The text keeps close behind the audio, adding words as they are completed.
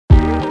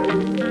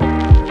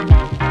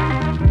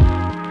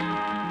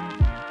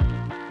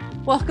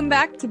Welcome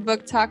back to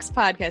Book Talks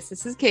Podcast.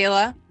 This is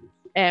Kayla.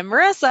 And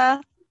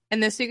Marissa.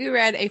 And this week we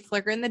read A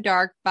Flicker in the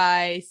Dark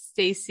by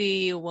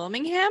Stacey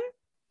Willingham,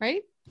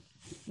 right?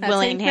 That's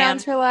how you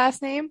pronounce her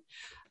last name.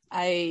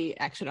 I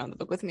actually don't have the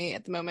book with me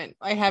at the moment.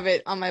 I have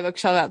it on my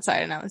bookshelf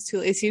outside and I was too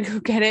lazy to go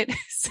get it.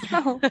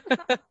 So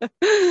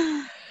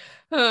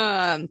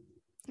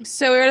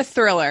we read a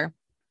thriller.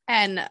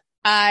 And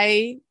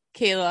I,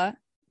 Kayla,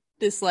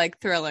 dislike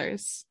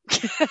thrillers.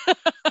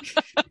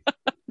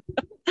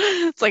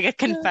 It's like a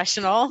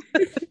confessional.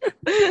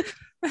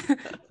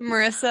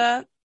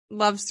 Marissa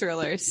loves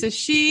thrillers. So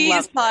she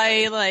is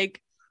probably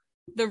like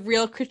the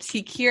real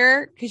critique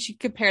here because she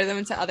compared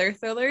them to other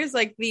thrillers.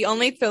 Like the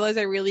only thrillers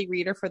I really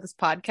read are for this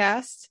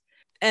podcast.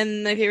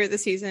 And my favorite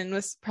this season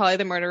was probably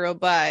The Murder Row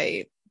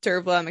by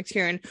Dervla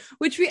McTiernan,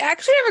 which we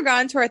actually never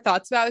got into our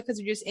thoughts about because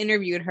we just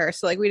interviewed her.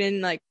 So like we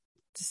didn't like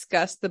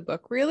discuss the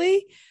book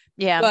really.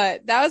 Yeah.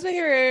 But that was my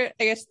favorite,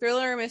 I guess,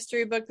 thriller or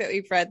mystery book that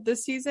we've read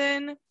this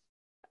season.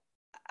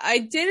 I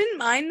didn't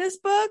mind this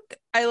book.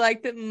 I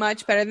liked it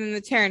much better than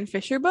the Tarryn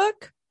Fisher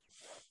book.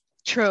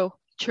 True.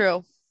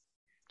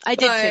 I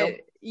did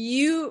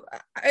too.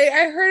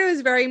 I heard it was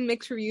very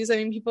mixed reviews. I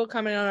mean, people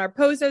commented on our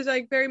post as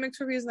like very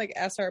mixed reviews and like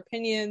asked our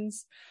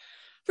opinions.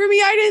 For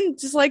me, I didn't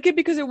dislike it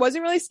because it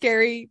wasn't really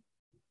scary.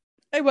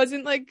 I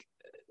wasn't like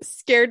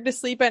scared to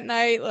sleep at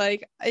night.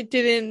 Like it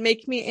didn't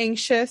make me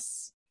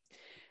anxious.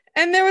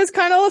 And there was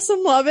kind of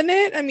some love in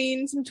it. I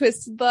mean, some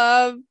twisted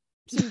love,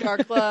 some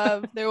dark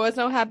love. There was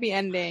no happy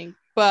ending,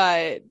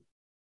 but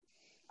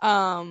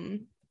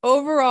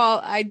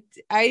overall I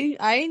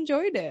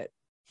enjoyed it.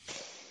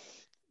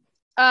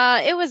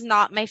 It was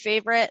not my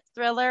favorite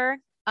thriller,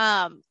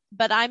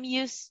 but I'm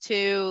used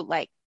to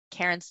like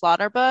Karen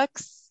Slaughter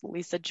books,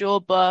 Lisa Jewell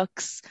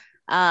books,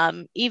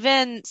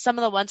 even some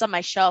of the ones on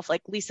my shelf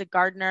like Lisa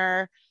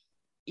Gardner,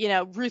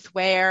 Ruth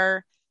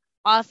Ware,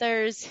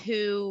 authors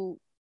who,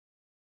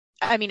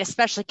 I mean,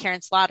 especially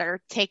Karen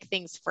Slaughter, take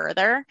things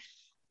further.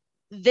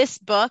 This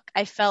book,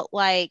 I felt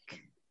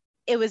like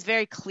it was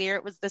very clear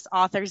it was this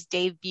author's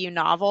debut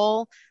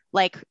novel.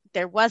 Like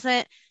there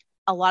wasn't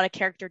a lot of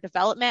character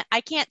development. I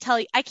can't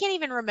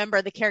even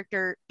remember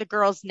the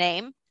girl's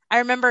name. I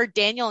remember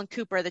Daniel and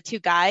Cooper, the two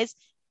guys,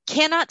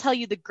 cannot tell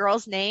you the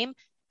girl's name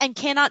and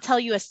cannot tell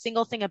you a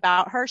single thing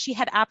about her. She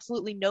had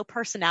absolutely no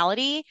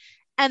personality.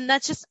 And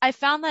I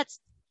found that's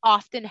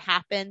often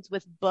happens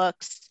with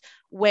books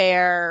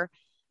where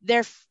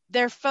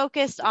they're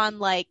focused on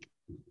like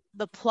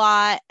the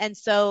plot, and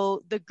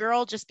so the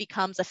girl just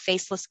becomes a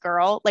faceless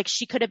girl. Like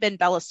she could have been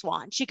Bella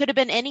Swan, she could have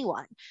been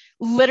anyone,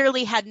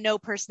 literally had no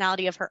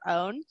personality of her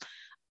own.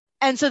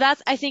 And so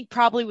that's, I think,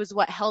 probably was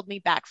what held me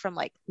back from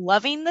like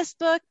loving this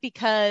book,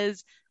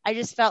 because I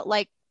just felt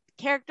like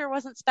the character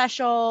wasn't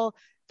special,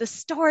 the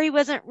story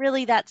wasn't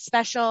really that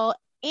special,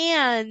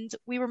 and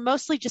we were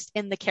mostly just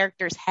in the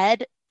character's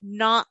head,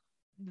 not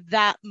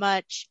that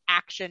much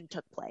action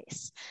took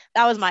place.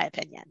 That was my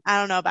opinion. I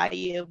don't know about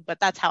you, but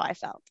that's how I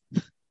felt.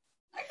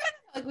 I kind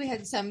of feel like we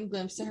had some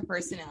glimpse of her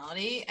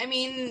personality. I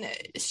mean,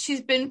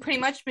 she's been pretty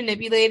much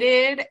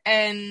manipulated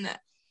and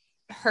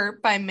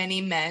hurt by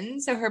many men,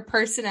 so her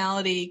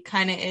personality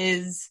kind of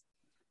is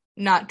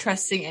not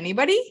trusting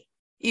anybody,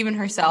 even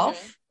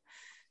herself.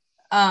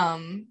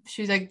 Mm-hmm.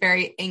 She's like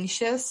very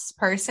anxious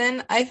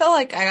person. I felt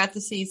like I got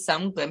to see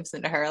some glimpse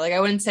into her. Like I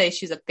wouldn't say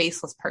she's a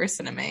faceless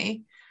person to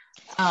me.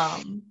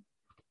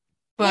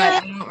 But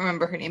yeah. I don't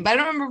remember her name. But I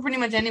don't remember pretty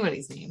much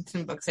anybody's names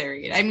in books I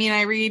read. I mean,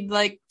 I read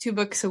like 2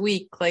 books a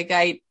week.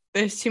 Like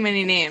there's too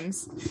many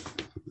names.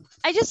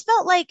 I just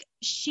felt like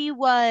she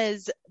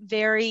was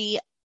very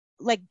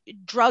like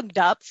drugged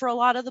up for a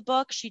lot of the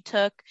book. She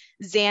took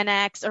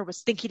Xanax, or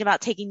was thinking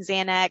about taking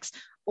Xanax,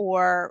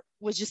 or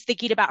was just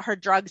thinking about her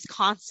drugs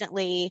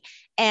constantly.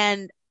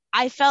 And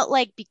I felt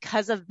like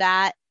because of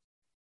that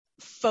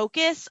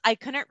focus, I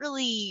couldn't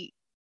really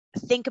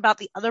think about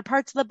the other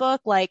parts of the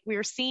book. Like we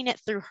were seeing it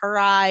through her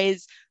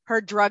eyes, her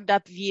drugged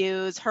up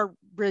views, her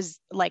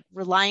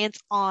reliance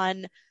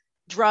on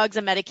drugs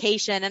and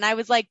medication. And I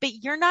was like, but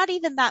you're not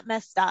even that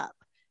messed up.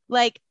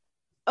 Like,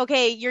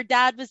 okay, your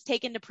dad was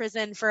taken to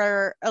prison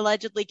for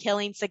allegedly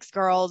killing 6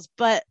 girls,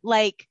 but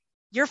like,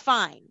 you're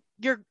fine.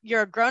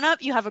 You're a grown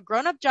up. You have a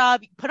grown up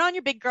job. You put on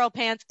your big girl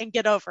pants and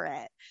get over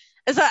it.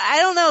 So I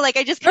don't know. Like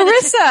I just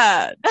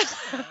Marissa.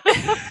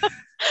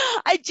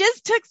 I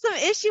just took some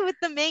issue with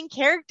the main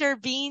character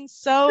being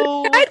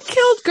so. Her dad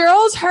killed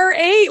girls her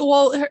age.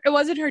 Well, it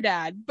wasn't her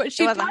dad, but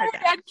she thought her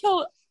dad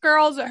killed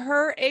girls at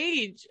her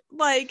age.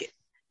 Like,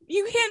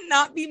 you can't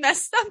not be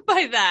messed up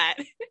by that.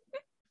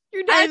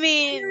 Your dad's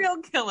a serial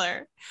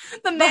killer.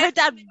 The man, her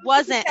dad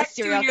wasn't a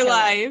serial killer.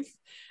 Life.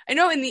 I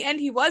know in the end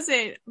he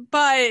wasn't,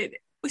 but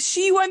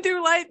she went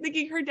through life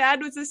thinking her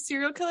dad was a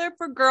serial killer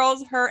for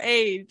girls her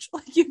age.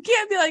 Like, you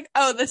can't be like,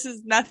 oh, this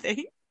is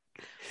nothing.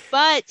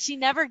 But she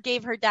never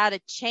gave her dad a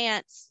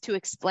chance to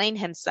explain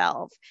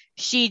himself.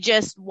 She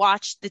just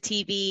watched the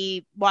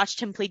TV, watched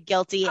him plead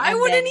guilty. I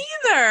wouldn't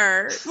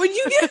either. Would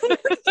you get?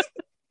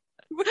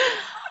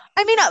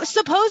 I mean,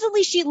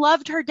 supposedly she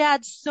loved her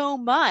dad so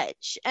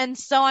much. And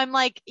so I'm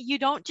like, you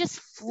don't just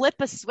flip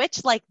a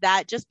switch like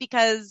that just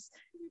because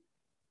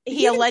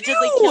he You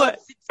allegedly do. killed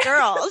 6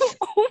 girls.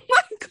 Oh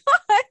my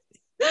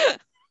god.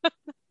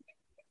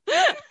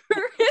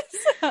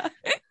 Carissa,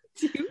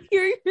 do you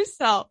hear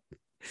yourself?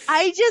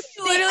 I just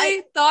She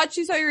literally thought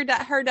she saw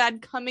her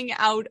dad coming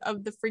out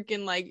of the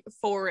freaking like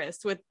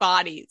forest with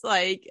bodies.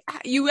 Like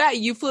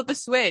you flip a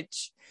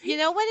switch. you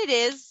know what it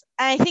is?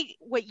 I think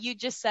what you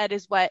just said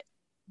is what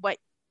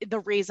the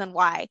reason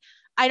why.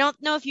 I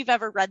don't know if you've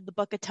ever read the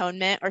book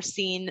Atonement or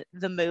seen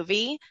the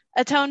movie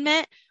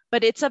Atonement,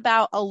 but it's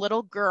about a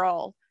little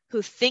girl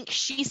who thinks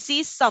she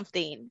sees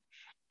something.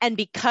 And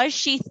because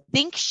she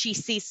thinks she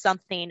sees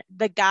something,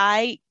 the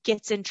guy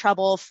gets in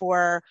trouble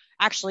for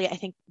actually, I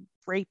think,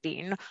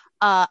 raping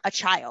a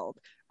child.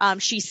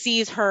 She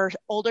sees her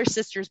older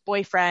sister's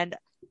boyfriend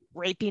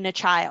raping a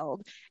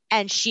child,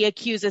 and she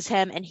accuses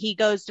him, and he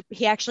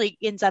actually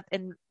ends up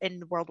in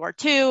World War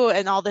II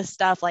and all this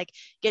stuff, like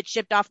gets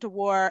shipped off to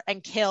war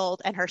and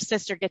killed, and her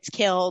sister gets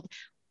killed,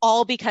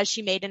 all because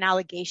she made an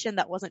allegation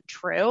that wasn't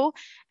true.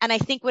 And I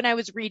think when I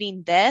was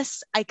reading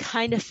this, I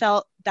kind of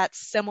felt that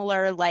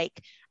similar,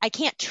 like, I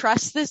can't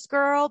trust this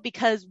girl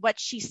because what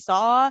she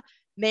saw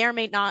may or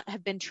may not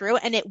have been true,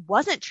 and it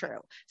wasn't true.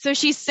 So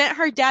she sent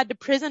her dad to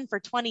prison for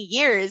 20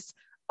 years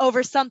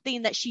over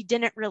something that she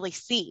didn't really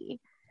see.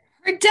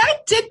 Her dad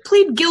did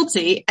plead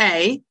guilty,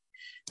 A.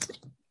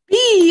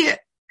 B,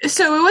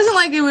 so it wasn't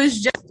like it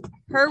was just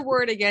her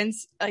word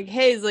against like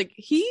his. Like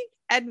he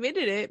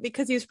admitted it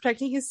because he was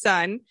protecting his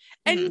son,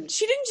 and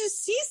she didn't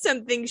just see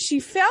something; she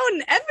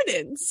found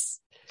evidence.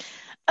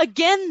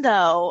 Again,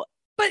 though,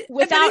 but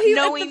without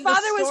knowing if the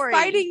father the story,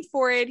 was fighting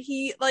for it,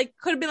 he like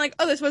could have been like,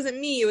 "Oh, this wasn't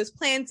me; it was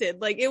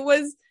planted." Like it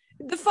was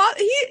the father.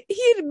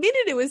 He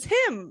admitted it was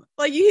him.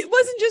 Like it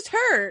wasn't just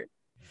her.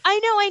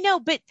 I know,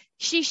 but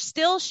she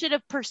still should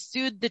have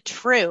pursued the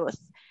truth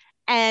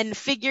and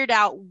figured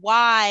out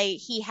why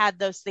he had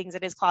those things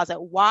in his closet.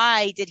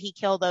 Why did he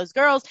kill those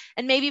girls?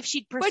 And maybe if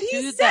she'd pursued but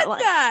he said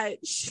that.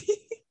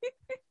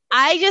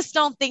 I just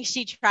don't think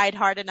she tried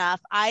hard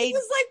enough. He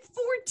was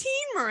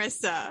like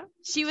 14, Marissa.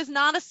 She was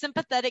not a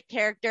sympathetic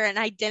character, and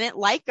I didn't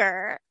like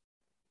her.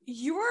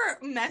 You were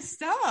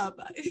messed up.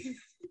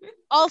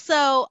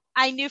 Also,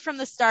 I knew from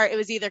the start it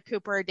was either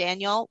Cooper or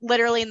Daniel.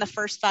 Literally in the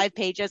first 5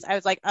 pages, I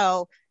was like,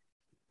 oh,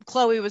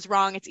 Chloe was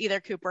wrong. It's either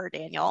Cooper or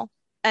Daniel.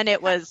 And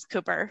it was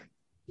Cooper.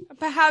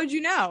 But how'd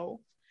you know?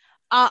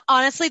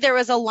 Honestly, there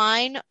was a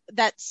line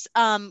that's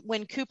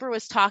when Cooper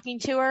was talking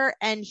to her,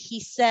 and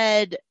he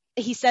said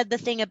the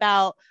thing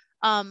about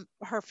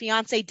her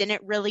fiance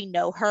didn't really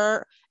know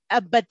her.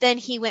 But then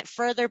he went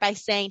further by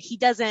saying he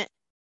doesn't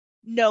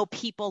know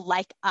people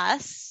like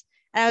us.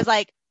 And I was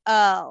like,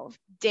 oh,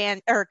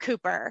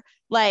 Cooper,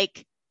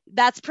 like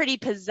that's pretty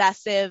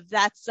possessive.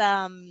 That's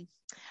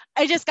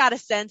I just got a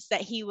sense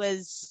that he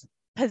was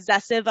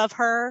possessive of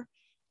her,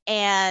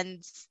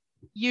 and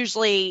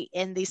usually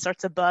in these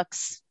sorts of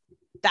books,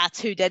 that's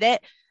who did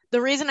it.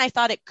 The reason I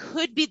thought it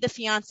could be the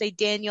fiance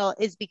Daniel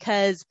is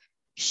because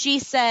she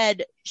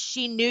said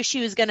she knew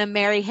she was going to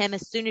marry him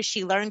as soon as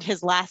she learned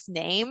his last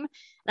name.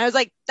 And I was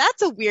like,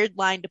 that's a weird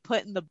line to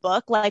put in the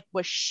book. Like,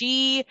 was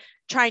she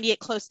trying to get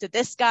close to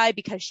this guy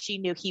because she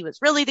knew he was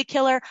really the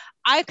killer?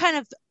 I kind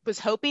of was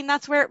hoping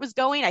that's where it was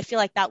going. I feel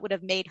like that would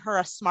have made her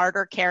a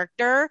smarter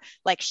character.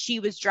 Like she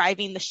was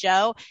driving the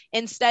show.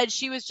 Instead,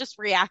 she was just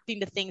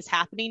reacting to things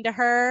happening to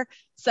her.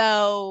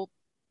 So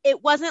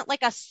it wasn't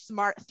like a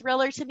smart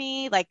thriller to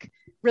me, like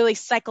really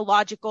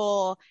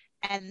psychological,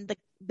 and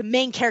the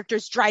main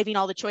character's driving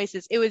all the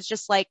choices. It was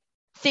just like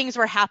things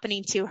were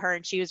happening to her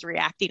and she was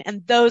reacting.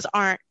 And those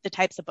aren't the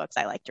types of books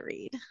I like to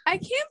read. I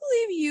can't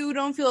believe you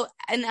don't feel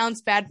an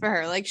ounce bad for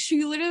her. Like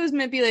she literally was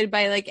manipulated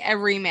by like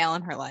every male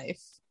in her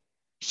life.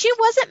 She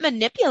wasn't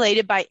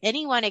manipulated by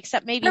anyone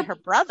except maybe her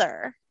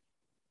brother.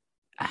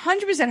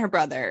 100% her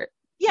brother.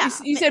 Yeah.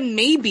 You said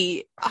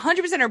maybe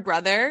 100% her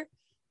brother.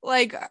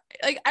 Like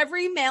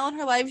every male in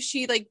her life,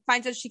 she like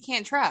finds out she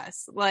can't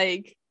trust.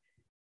 Like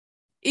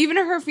even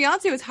her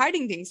fiance was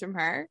hiding things from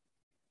her.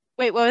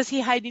 Wait, what was he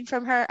hiding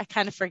from her? I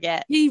kind of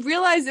forget. He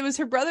realized it was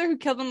her brother who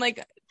killed him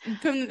like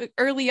from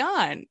early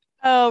on.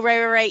 Oh,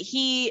 right.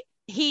 He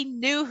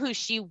knew who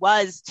she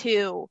was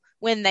too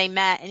when they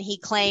met, and he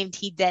claimed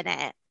he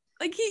didn't.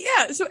 Like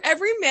so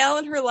every male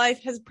in her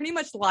life has pretty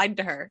much lied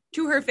to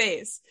her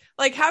face.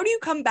 Like, how do you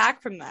come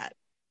back from that?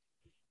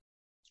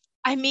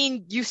 I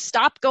mean, you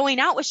stop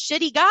going out with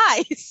shitty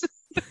guys.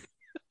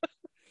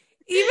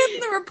 Even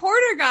the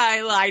reporter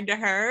guy lied to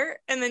her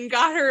and then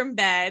got her in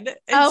bed.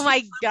 Oh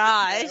my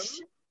gosh.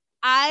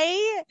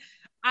 I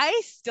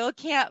still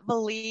can't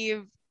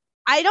believe,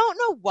 I don't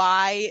know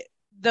why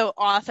the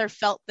author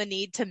felt the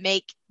need to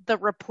make the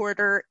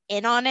reporter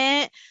in on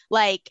it.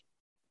 Like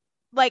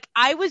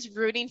I was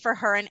rooting for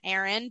her and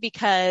Aaron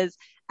because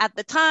at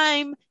the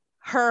time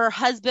her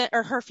husband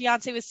or her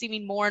fiance was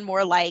seeming more and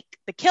more like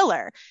the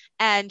killer,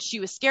 and she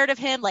was scared of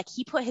him. Like,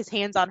 he put his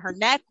hands on her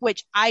neck,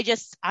 which I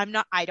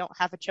don't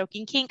have a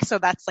choking kink, so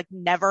that's like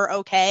never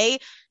okay.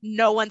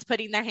 No one's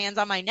putting their hands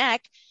on my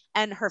neck.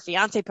 And her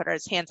fiance put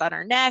his hands on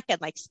her neck and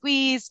like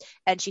squeezed,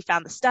 and she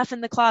found the stuff in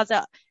the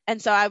closet.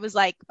 And so I was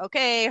like,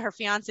 okay, her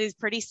fiance is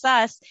pretty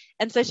sus.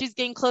 And so she's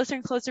getting closer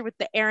and closer with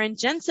the Aaron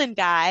Jensen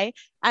guy.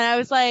 And I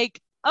was like,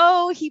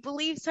 oh, he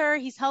believes her.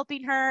 He's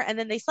helping her. And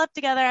then they slept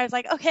together. I was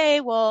like, okay,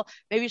 well,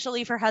 maybe she'll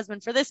leave her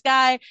husband for this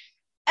guy.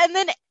 And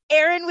then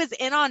Aaron was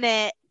in on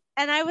it.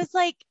 And I was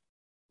like,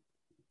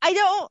 I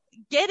don't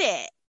get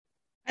it.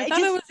 I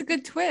thought it was a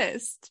good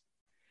twist.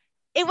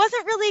 It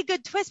wasn't really a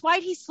good twist.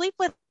 Why'd he sleep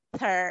with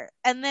her?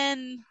 And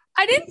then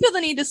I didn't feel the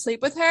need to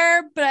sleep with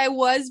her, but I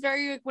was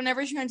very,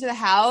 whenever she went to the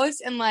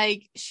house and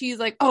like she's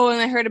like, oh,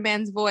 and I heard a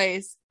man's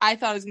voice, I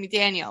thought it was gonna be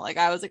Daniel. Like,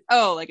 I was like,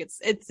 oh, like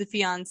it's the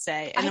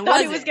fiance, and I thought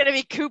it was gonna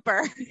be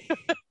Cooper.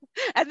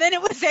 And then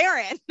it was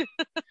Aaron.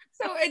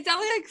 So it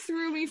definitely like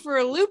threw me for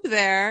a loop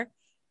there.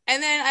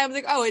 And then I was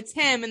like, oh, it's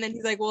him. And then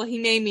he's like, well, he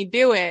made me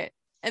do it.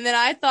 And then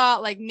I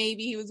thought like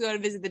maybe he was going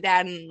to visit the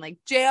dad in like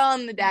jail,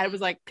 and the dad was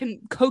like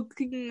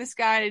coaxing this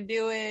guy to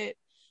do it.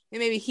 And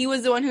maybe he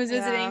was the one who was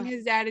visiting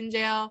his dad in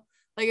jail.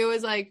 Like, it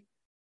was like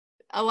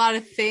a lot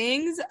of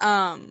things.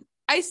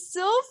 I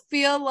still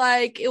feel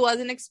like it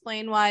wasn't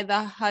explained why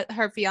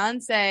her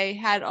fiance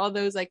had all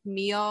those like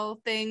meal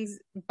things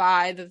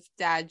by the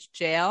dad's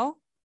jail.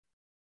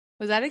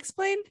 Was that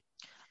explained?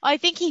 I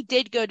think he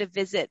did go to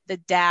visit the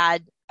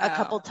dad a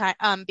couple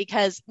times,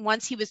 because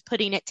once he was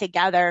putting it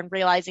together and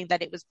realizing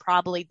that it was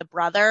probably the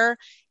brother,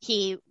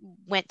 he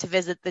went to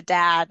visit the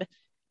dad,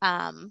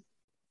 and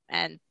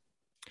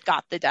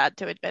got the dad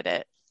to admit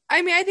it.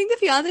 I mean, I think the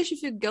fiance should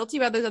feel guilty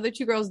about those other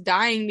two girls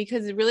dying,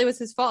 because it really was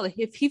his fault. Like,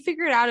 if he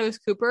figured out it was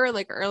Cooper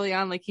like early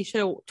on, like he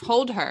should have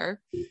told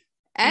her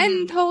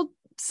and told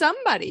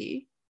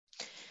somebody.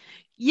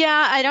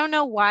 Yeah, I don't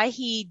know why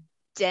he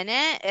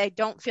didn't. I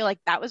don't feel like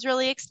that was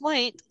really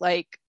explained,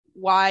 like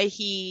why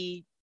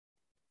he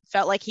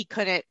felt like he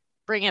couldn't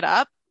bring it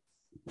up.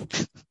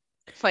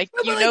 Like,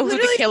 you know who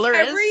the killer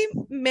is? Every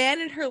man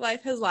in her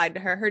life has lied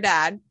to her. Her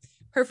dad.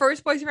 Her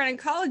first boyfriend in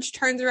college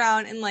turns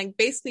around and like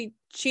basically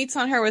cheats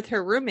on her with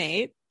her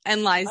roommate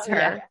and lies to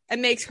her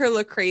and makes her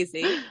look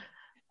crazy.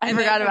 I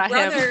forgot about him.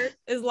 Her brother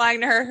is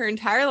lying to her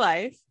entire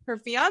life. Her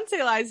fiance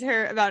lies to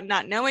her about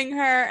not knowing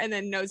her, and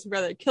then knows her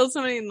brother killed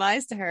somebody and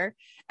lies to her.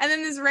 And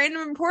then this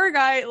random poor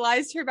guy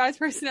lies to her about his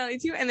personality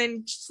too, and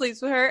then sleeps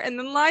with her and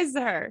then lies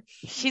to her.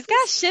 She's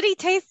got shitty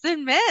taste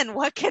in men.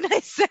 What can I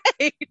say?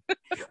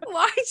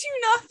 Why do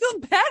you not feel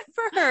bad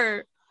for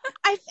her?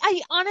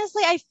 I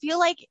honestly, I feel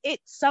like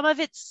some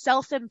of it's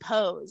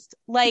self-imposed.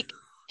 Like,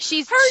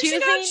 she should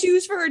not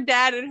choose for her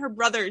dad and her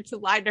brother to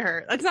lie to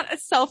her. That's not a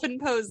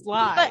self-imposed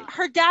lie. But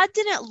her dad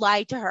didn't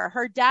lie to her.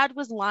 Her dad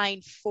was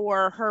lying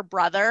for her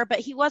brother, but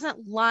he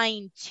wasn't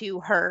lying to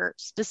her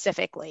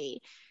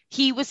specifically.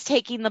 He was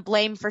taking the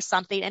blame for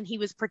something, and he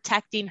was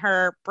protecting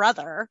her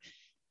brother.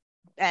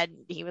 And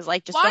he was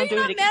like, just don't do it again.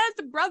 Why are you not mad at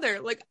the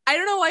brother? Like, I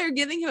don't know why you're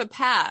giving him a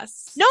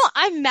pass. No,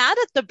 I'm mad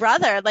at the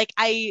brother. Like,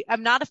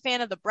 I'm not a fan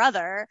of the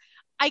brother.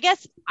 I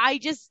guess I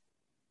just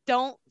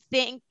don't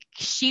think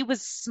she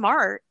was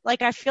smart.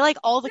 Like, I feel like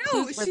all the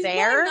clues were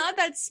there. She's not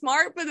that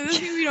smart, but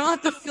doesn't mean we don't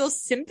have to feel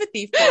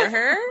sympathy for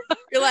her.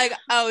 You're like,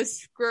 oh,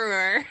 screw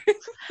her.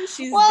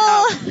 She's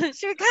dumb.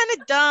 She was kind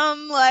of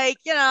dumb. Like,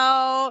 you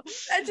know.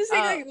 I just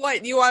think, like,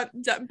 what? You want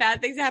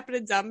bad things to happen to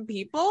dumb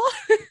people?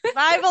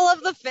 Survival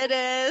of the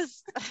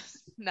fittest.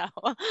 No.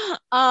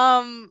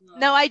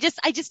 No, I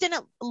just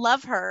didn't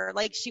love her.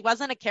 Like, she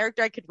wasn't a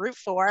character I could root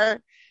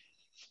for.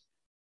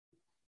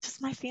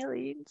 Just my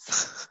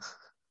feelings.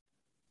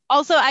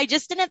 Also, I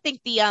just didn't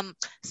think the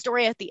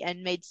story at the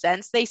end made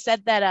sense. They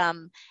said that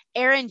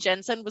Aaron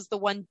Jensen was the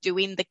one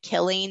doing the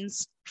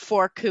killings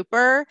for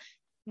Cooper.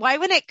 Why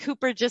wouldn't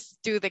Cooper just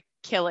do the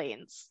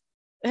killings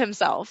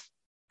himself?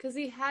 Because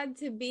he had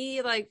to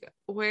be like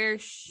where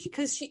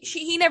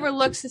he never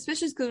looked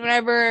suspicious, because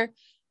whenever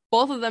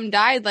both of them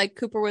died, like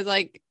Cooper was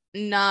like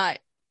not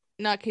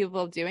capable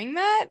of doing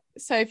that.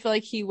 So I feel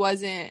like he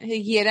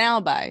had an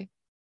alibi.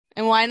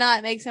 And why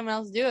not make someone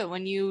else do it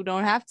when you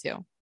don't have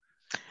to?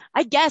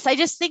 I guess I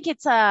just think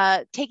it's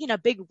taking a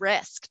big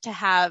risk to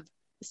have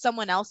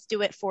someone else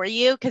do it for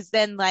you, because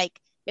then, like,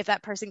 if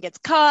that person gets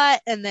caught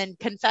and then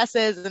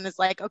confesses and is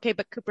like, okay,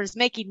 but Cooper's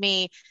making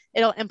me,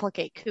 it'll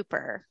implicate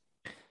Cooper.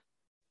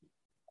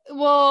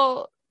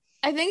 Well,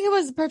 I think it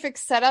was the perfect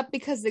setup,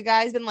 because the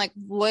guy's been like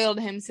loyal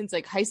to him since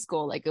like high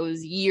school. Like, it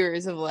was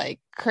years of like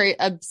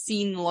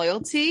obscene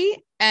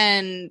loyalty.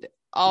 And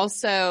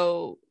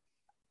also,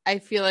 I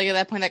feel like at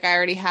that point, that guy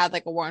already had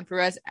like a warrant for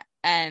arrest,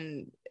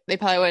 and they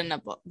probably wouldn't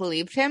have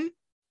believed him.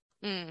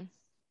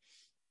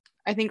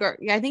 I think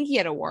he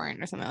had a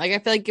warrant or something. Like, I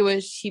feel like it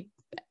was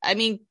I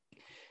mean,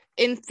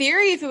 in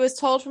theory, if it was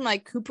told from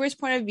like Cooper's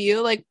point of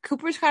view, like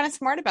Cooper's kind of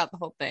smart about the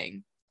whole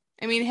thing.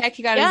 I mean, heck,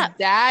 he got his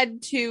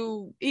dad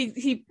to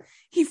he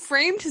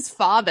framed his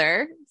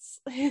father.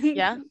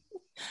 Yeah.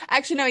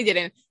 Actually, no, he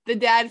didn't. the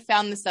dad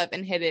found the stuff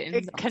and hid it in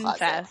his own closet.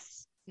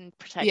 Confess and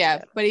protect Yeah,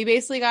 it. but he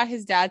basically got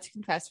his dad to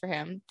confess for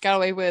him, got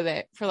away with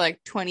it for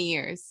like 20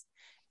 years.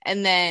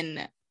 And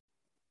then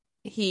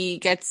he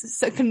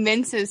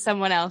convinces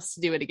someone else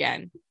to do it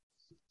again.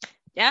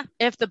 Yeah.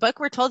 If the book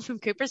were told from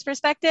Cooper's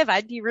perspective,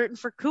 I'd be rooting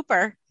for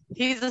Cooper.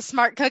 He's a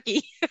smart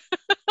cookie.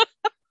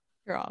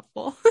 You're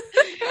awful.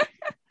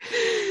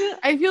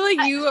 I feel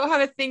like you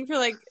have a thing for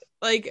like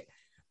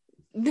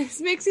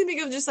this makes me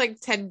think of just like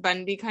Ted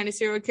Bundy kind of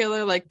serial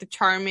killer, like the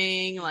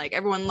charming, like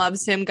everyone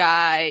loves him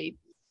guy,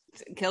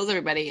 kills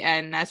everybody,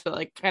 and that's what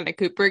like kind of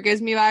Cooper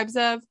gives me vibes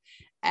of.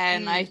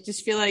 And I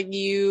just feel like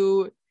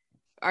you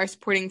are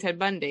supporting Ted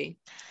Bundy.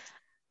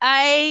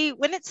 I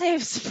wouldn't say I'm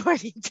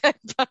supporting Ted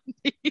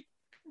Bundy.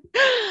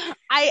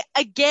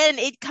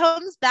 It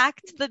comes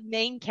back to the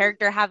main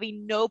character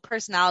having no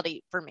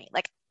personality for me.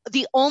 Like,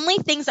 the only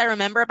things I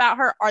remember about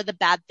her are the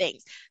bad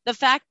things. The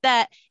fact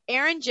that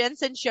Aaron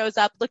Jensen shows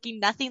up looking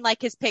nothing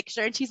like his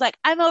picture, and she's like,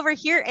 I'm over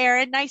here,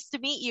 Aaron, nice to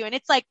meet you. And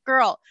it's like,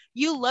 girl,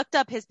 you looked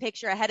up his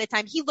picture ahead of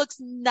time. He looks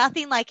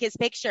nothing like his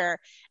picture,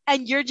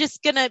 and you're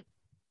just gonna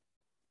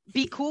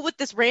be cool with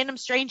this random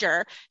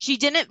stranger. She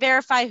didn't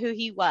verify who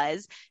he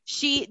was.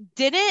 She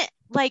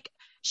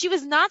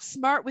was not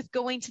smart with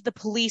going to the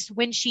police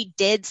when she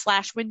did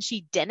 / when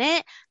she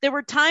didn't. There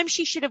were times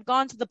she should have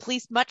gone to the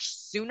police much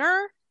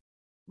sooner.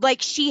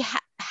 Like, she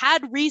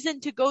had reason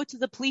to go to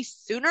the police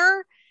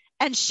sooner,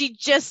 and she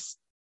just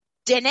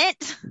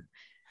didn't.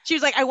 She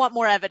was like, I want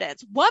more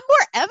evidence. What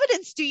more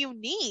evidence do you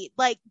need?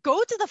 Like, go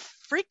to the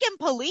freaking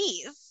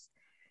police.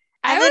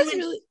 I was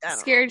really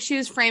scared she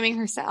was framing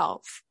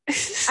herself.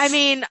 I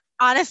mean,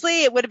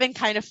 honestly, it would have been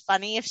kind of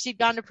funny if she'd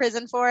gone to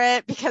prison for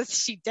it, because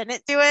she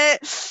didn't do it.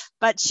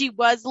 But she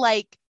was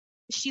like,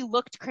 she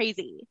looked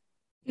crazy.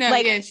 No,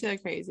 like, yeah, she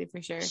looked crazy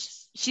for sure.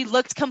 She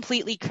looked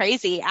completely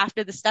crazy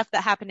after the stuff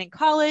that happened in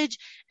college,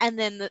 and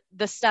then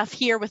the stuff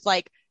here with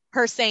like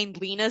her saying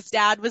Lena's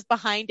dad was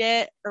behind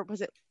it, or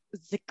was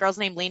the girl's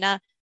name Lena?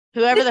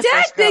 Whoever the dad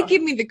first girl. did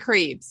give me the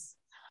creeps.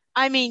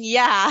 I mean,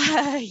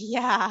 yeah,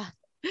 yeah.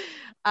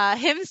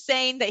 Him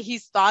saying that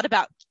he's thought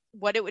about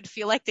what it would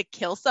feel like to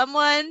kill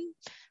someone.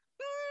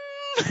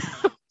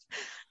 I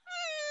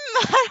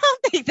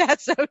don't think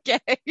that's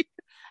okay.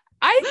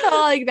 I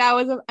felt like that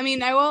was, I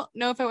mean, I won't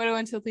know if I would have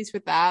went to the police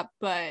with that,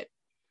 but,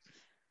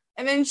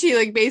 and then she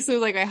like basically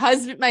was like,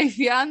 my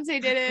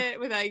fiance did it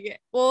with like,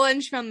 well,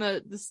 and she found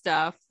the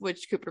stuff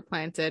which Cooper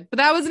planted, but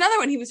that was another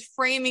one. He was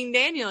framing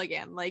Daniel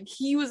again. Like,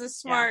 he was a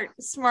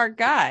smart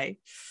guy.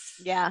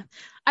 Yeah.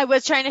 I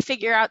was trying to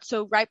figure out,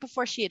 so right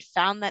before she had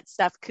found that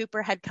stuff,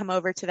 Cooper had come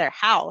over to their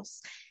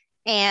house,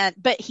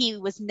 but he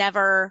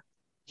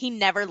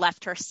never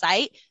left her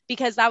sight,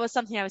 because that was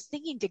something I was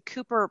thinking, did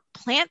Cooper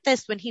plant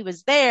this when he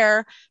was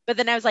there? But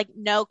then I was like,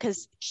 no,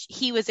 because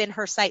he was in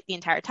her sight the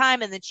entire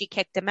time, and then she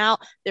kicked him out.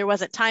 There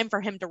wasn't time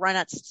for him to run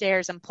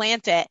upstairs and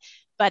plant it,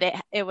 but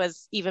it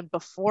was even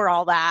before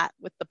all that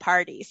with the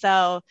party.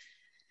 So,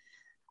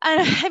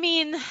 I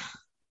mean,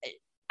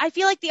 I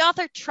feel like the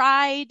author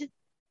tried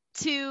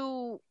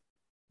to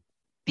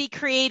be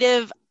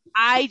creative.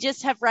 I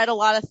just have read a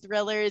lot of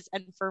thrillers,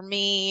 and for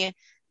me,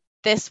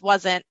 this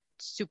wasn't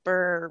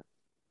super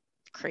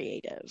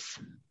creative,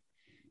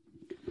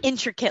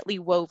 intricately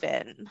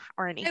woven,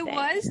 or anything.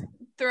 I was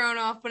thrown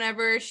off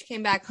whenever she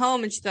came back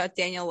home and she thought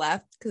Daniel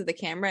left because of the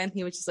camera, and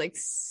he was just like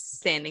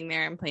standing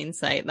there in plain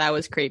sight. That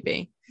was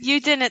creepy.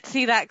 You didn't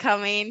see that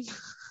coming.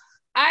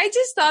 I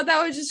just thought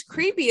that was just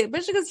creepy,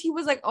 especially because he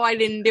was like, oh, I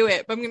didn't do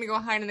it, but I'm gonna go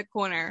hide in the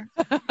corner.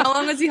 How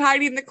long was he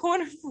hiding in the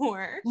corner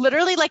for?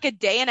 Literally like a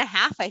day and a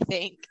half, I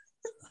think.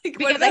 Like,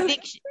 because I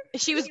think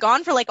she was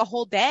gone for like a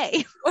whole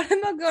day. What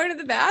about going to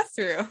the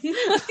bathroom? You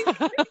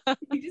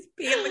just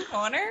pee in the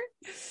corner?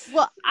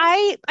 Well,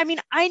 I mean,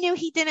 I knew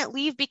he didn't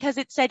leave because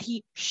it said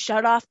he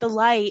shut off the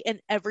light and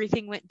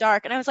everything went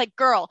dark. And I was like,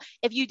 girl,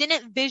 if you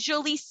didn't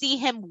visually see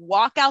him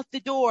walk out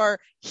the door,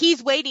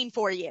 he's waiting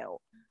for you.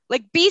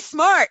 Like, be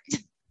smart.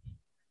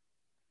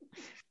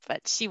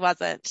 But she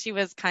wasn't. She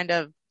was kind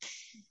of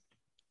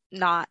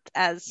not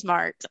as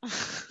smart.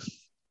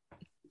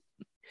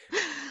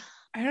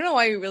 I don't know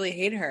why you really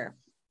hate her.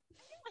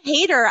 I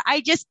hate her. I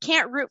just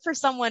can't root for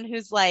someone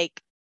who's like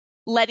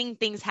letting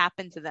things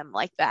happen to them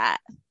like that.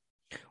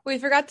 We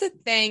forgot to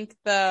thank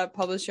the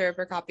publisher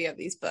for a copy of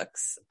these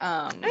books.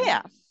 Oh,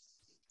 yeah.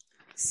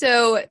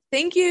 So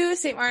thank you,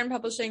 St. Martin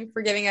Publishing,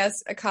 for giving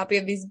us a copy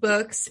of these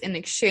books in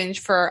exchange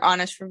for our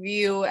honest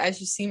review.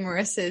 As you see,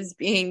 Marissa is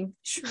being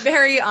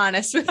very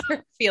honest with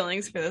her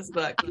feelings for this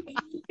book. No,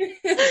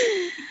 but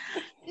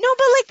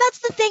like, that's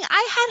the thing.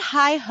 I had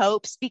high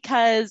hopes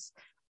because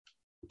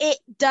it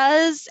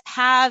does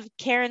have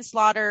Karen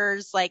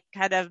Slaughter's like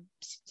kind of,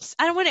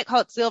 I don't want to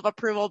call it seal of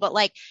approval, but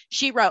like,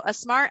 she wrote a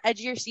smart, edge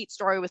of your seat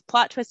story with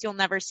plot twists you'll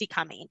never see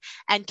coming.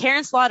 And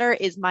Karen Slaughter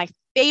is my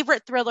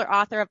favorite thriller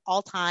author of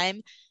all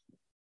time.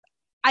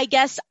 I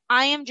guess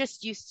I am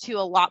just used to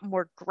a lot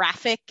more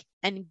graphic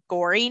and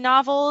gory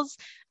novels.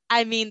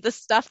 I mean, the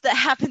stuff that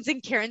happens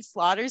in Karen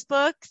Slaughter's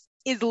books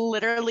is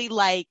literally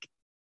like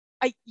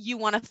you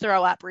want to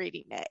throw up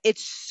reading it.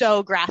 It's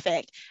so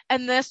graphic.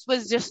 And this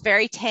was just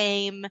very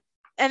tame.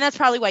 And that's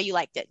probably why you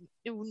liked it.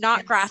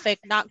 Not graphic,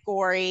 not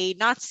gory,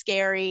 not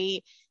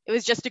scary. It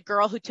was just a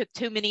girl who took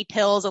too many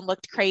pills and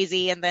looked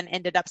crazy and then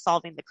ended up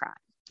solving the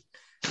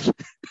crime.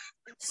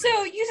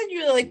 So you said you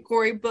really like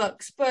gory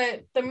books,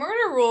 but The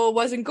Murder Rule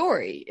wasn't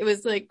gory. It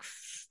was like,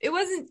 it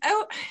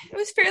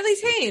was fairly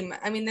tame.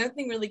 I mean,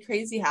 nothing really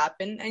crazy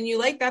happened, and you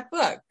like that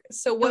book.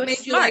 So what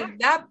made you like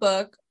that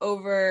book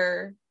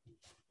over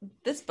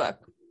this book?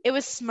 It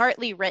was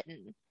smartly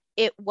written.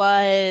 It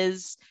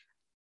was,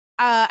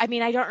 I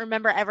mean, I don't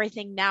remember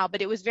everything now,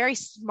 but it was very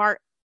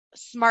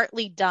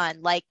smartly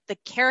done. Like the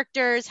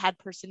characters had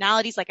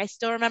personalities. Like I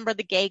still remember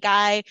the gay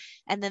guy,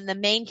 and then the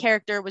main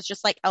character was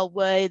just like Elle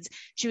Woods.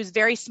 She was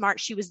very smart.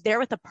 She was there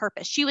with a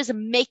purpose. She was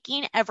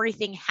making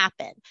everything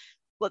happen.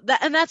 Well,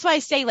 and that's why I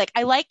say, like,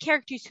 I like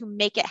characters who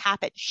make it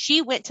happen.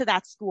 She went to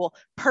that school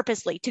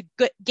purposely to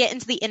get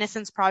into the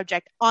Innocence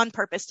Project on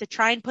purpose to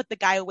try and put the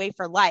guy away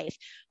for life.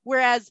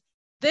 Whereas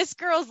this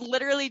girl's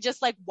literally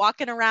just like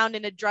walking around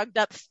in a drugged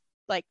up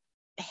like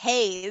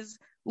haze,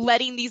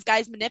 letting these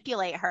guys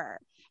manipulate her.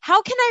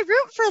 How can I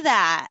root for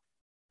that?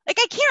 Like,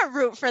 I can't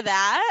root for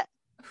that.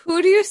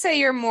 Who do you say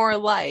you're more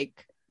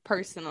like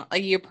personal,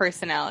 like your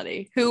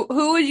personality? Who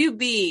would you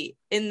be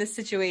in this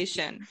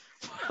situation?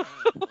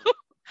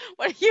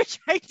 What are you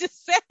trying to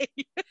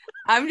say?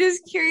 I'm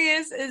just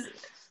curious as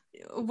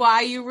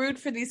why you root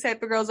for these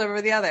type of girls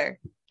over the other.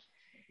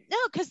 No,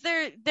 because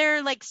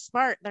they're like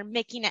smart. They're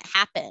making it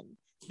happen.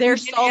 They're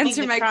solving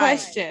answer my crime.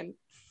 question.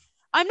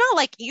 I'm not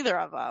like either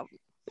of them.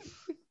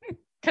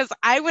 Because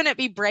I wouldn't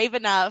be brave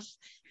enough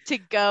to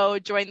go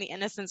join the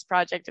Innocence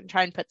Project and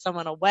try and put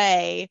someone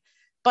away.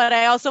 But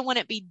I also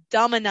wouldn't be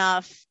dumb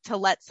enough to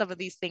let some of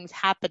these things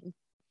happen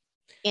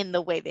in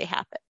the way they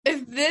happen.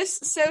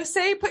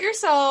 Say put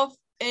yourself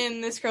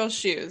in this girl's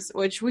shoes,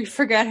 which we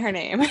forget her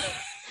name.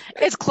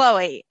 It's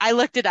Chloe. I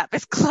looked it up.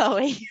 It's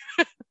Chloe.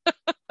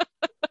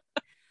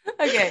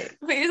 Okay,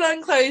 put yourself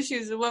in Chloe's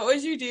shoes. What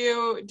would you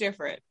do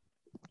different?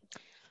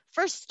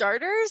 For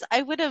starters,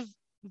 I would have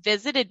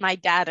visited my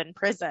dad in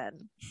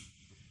prison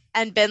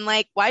and been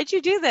like, why'd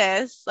you do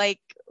this? Like,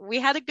 we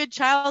had a good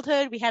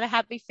childhood. We had a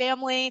happy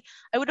family.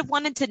 I would have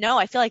wanted to know.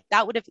 I feel like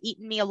that would have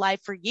eaten me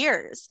alive for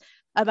years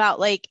about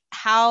like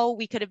how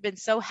we could have been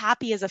so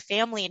happy as a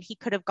family and he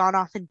could have gone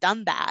off and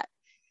done that.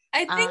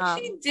 I think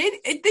she did.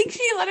 I think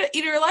she let it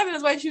eat her alive, and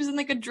that's why she was in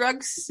like a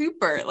drug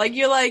super. Like,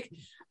 you're like,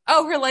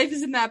 oh, her life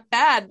isn't that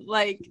bad.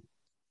 Like,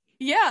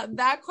 yeah,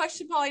 that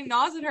question probably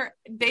gnaws at her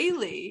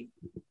daily.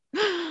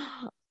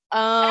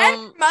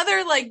 And her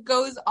mother like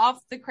goes off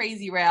the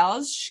crazy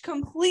rails. She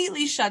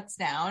completely shuts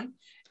down.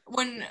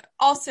 When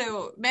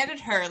also mad at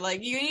her,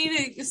 like, you need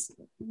to just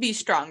be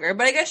stronger.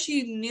 But I guess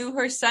she knew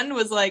her son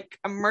was like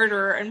a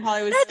murderer and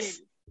probably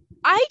was.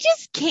 I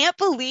just can't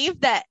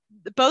believe that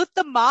both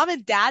the mom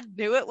and dad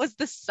knew it was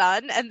the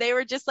son, and they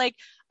were just like,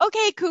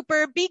 okay,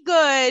 Cooper, be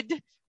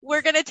good.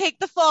 We're going to take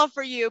the fall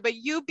for you, but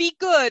you be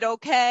good,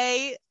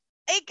 okay?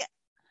 Like,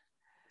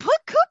 put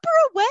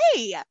Cooper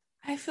away.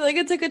 I feel like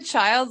it's like a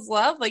child's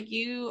love. Like,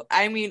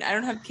 I mean, I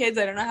don't have kids.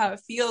 I don't know how it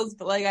feels,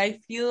 but like, I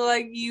feel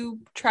like you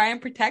try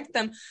and protect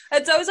them.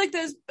 It's always like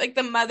those, like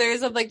the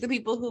mothers of like the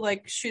people who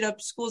like shoot up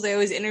schools. I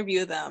always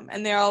interview them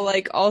and they're all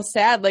like all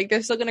sad. Like,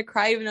 they're still going to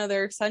cry even though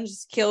their son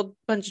just killed a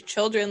bunch of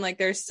children. Like,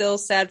 they're still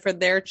sad for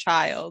their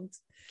child.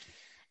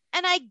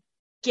 And I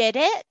get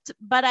it,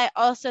 but I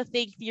also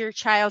think your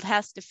child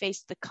has to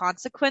face the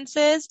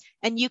consequences,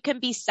 and you can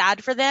be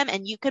sad for them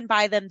and you can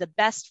buy them the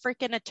best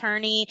freaking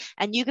attorney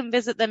and you can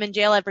visit them in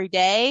jail every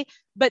day.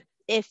 But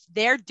if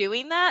they're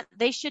doing that,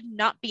 they should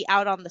not be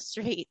out on the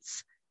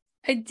streets.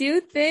 I do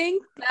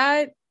think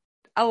that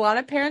a lot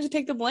of parents would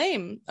take the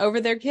blame over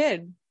their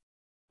kid.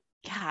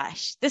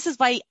 Gosh, this is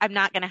why I'm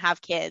not going to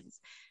have kids,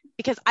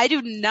 because I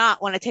do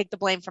not want to take the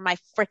blame for my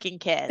freaking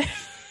kids.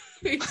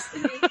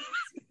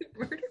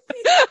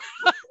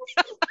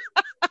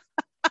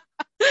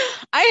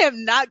 I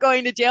am not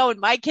going to jail when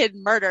my kid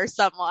murders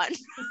someone.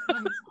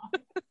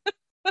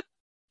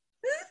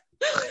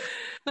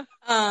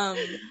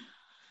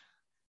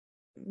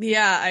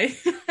 Yeah, I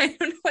don't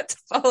know what to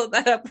follow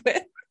that up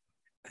with.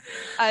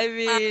 I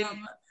mean,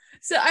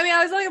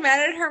 I was like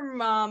mad at her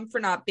mom for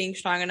not being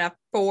strong enough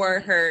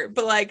for her,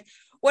 but like,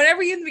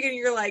 whatever you in the beginning,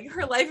 you're like,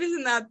 her life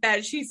isn't that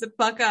bad. She needs to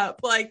buck up.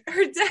 Like,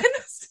 her dad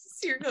was a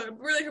serial killer,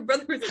 really, her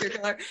brother was a serial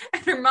killer,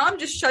 and her mom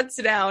just shuts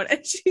it down,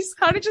 and she's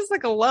kind of just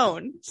like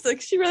alone. She's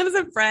like, she really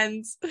doesn't have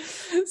friends.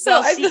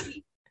 So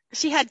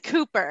she had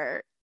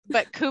Cooper,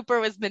 but Cooper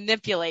was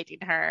manipulating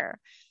her.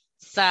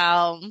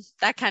 So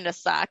that kind of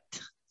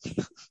sucked.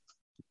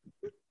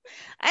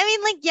 I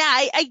mean, like,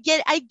 yeah,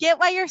 I get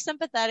why you're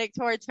sympathetic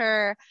towards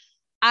her.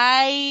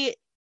 I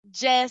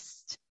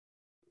just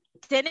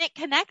didn't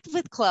connect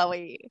with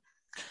Chloe.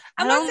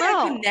 I don't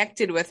know. I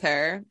connected with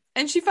her,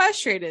 and she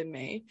frustrated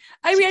me.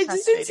 I mean, I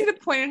just didn't see the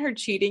point in her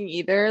cheating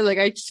either. Like,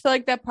 I just feel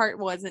like that part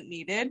wasn't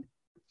needed.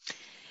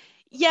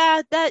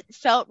 Yeah, that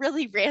felt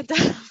really random.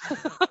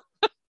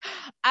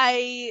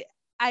 I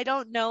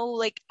don't know.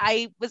 Like,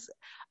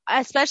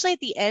 especially at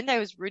the end, I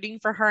was rooting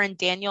for her and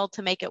Daniel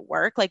to make it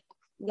work. Like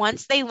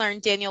once they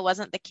learned Daniel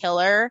wasn't the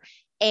killer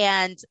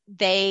and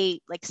they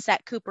like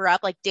set Cooper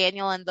up, like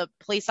Daniel and the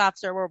police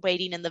officer were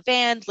waiting in the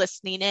van,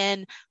 listening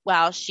in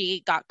while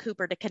she got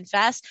Cooper to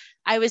confess.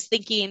 I was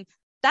thinking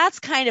that's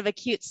kind of a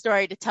cute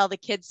story to tell the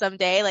kids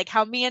someday, like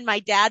how me and my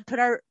dad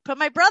put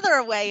my brother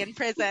away in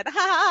prison.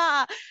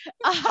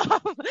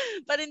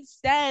 But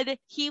instead,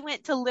 he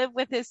went to live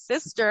with his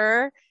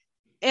sister.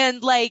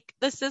 And like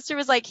the sister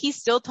was like, he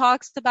still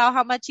talks about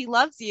how much he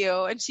loves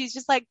you. And she's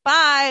just like,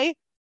 bye.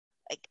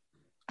 Like,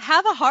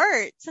 have a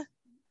heart.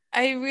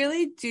 I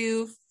really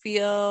do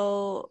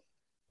feel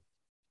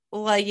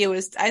like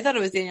I thought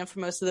it was Daniel for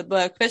most of the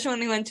book, especially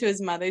when he went to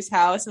his mother's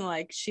house and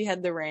like she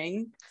had the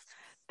ring.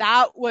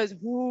 That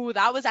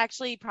was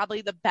actually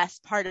probably the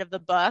best part of the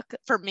book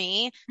for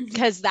me,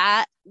 because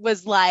that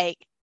was like,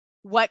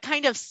 what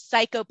kind of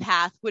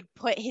psychopath would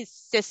put his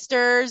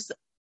sister's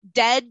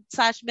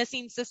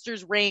dead/missing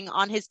sister's ring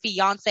on his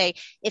fiance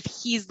if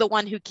he's the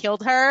one who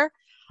killed her?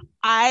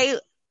 I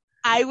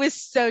was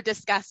so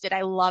disgusted.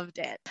 I loved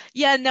it.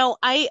 Yeah, no,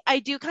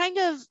 I do kind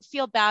of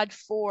feel bad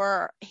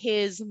for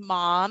his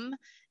mom.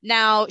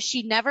 Now,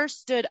 she never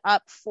stood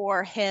up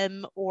for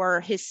him or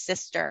his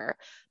sister,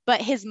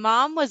 but his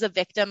mom was a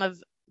victim of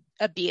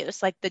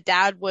abuse. Like the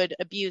dad would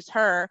abuse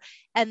her.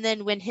 And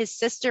then when his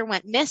sister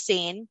went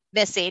missing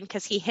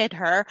because he hid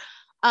her,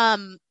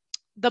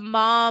 the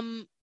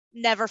mom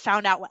never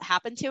found out what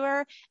happened to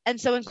her. And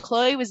so when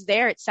Chloe was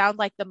there, it sounded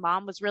like the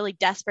mom was really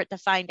desperate to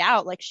find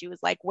out. Like she was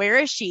like, where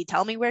is she?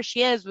 Tell me where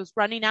she is, was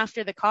running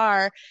after the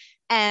car.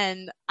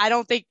 And I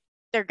don't think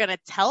they're going to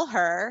tell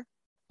her.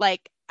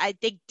 Like, I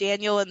think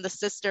Daniel and the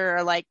sister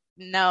are like,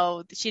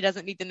 no, she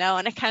doesn't need to know.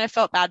 And I kind of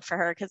felt bad for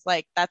her because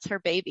like, that's her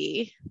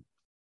baby.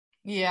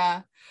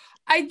 Yeah.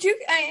 I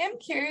am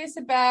curious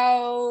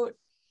about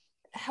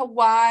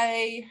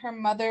why her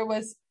mother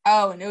was,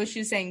 no, she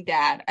was saying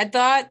dad. I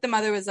thought the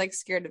mother was like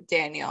scared of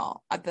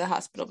Daniel at the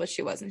hospital, but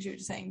she wasn't. She was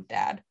just saying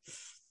dad.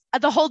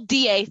 The whole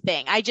DA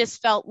thing, I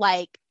just felt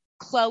like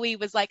Chloe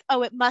was like,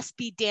 oh, it must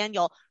be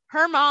Daniel.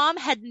 Her mom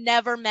had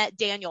never met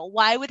Daniel.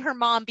 Why would her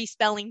mom be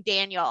spelling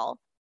Daniel?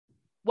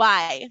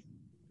 Why?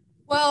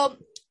 Well,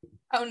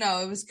 oh no,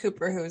 it was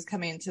Cooper who was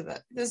coming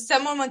into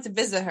someone went to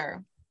visit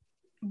her,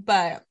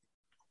 but.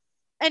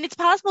 And it's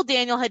possible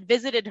Daniel had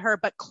visited her,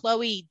 but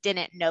Chloe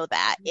didn't know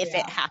that if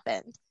it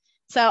happened.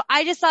 So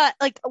I just thought,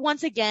 like,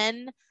 once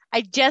again,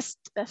 I just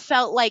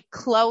felt like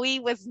Chloe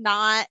was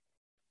not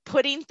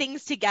putting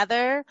things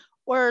together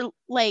or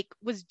like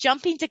was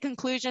jumping to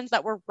conclusions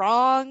that were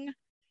wrong.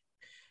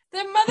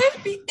 The mother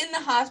in the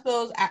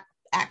hospital's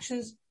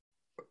actions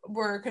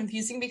were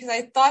confusing because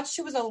I thought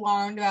she was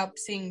alarmed about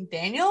seeing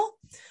Daniel,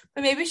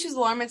 but maybe she's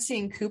alarmed at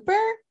seeing Cooper.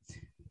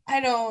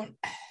 I was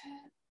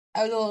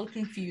a little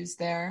confused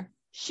there.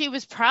 She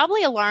was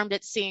probably alarmed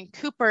at seeing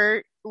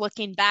Cooper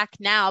looking back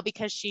now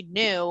because she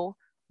knew,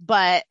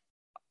 but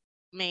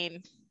I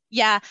mean,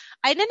 yeah,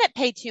 I didn't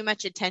pay too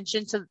much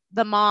attention to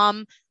the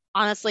mom,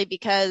 honestly,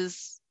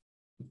 because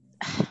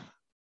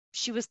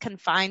she was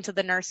confined to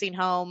the nursing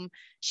home.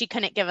 She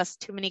couldn't give us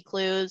too many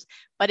clues,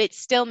 but it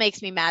still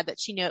makes me mad that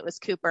she knew it was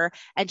Cooper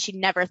and she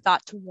never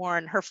thought to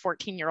warn her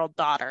 14-year-old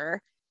daughter,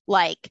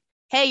 like,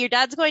 hey, your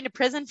dad's going to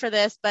prison for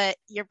this, but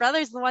your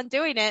brother's the one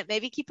doing it.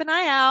 Maybe keep an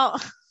eye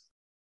out.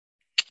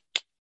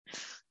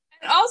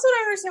 I also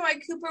don't understand why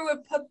Cooper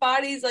would put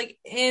bodies like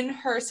in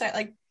her site.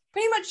 Like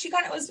pretty much she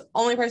kind of was the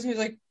only person who's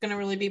like going to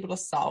really be able to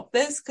solve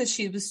this because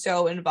she was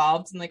so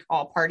involved in like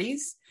all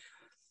parties.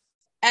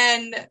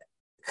 And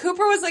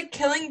Cooper was like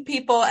killing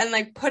people and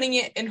like putting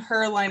it in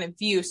her line of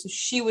view so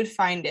she would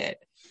find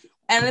it.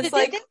 And it's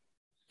like,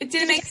 it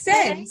didn't make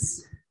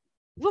sense.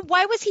 Well,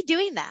 why was he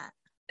doing that?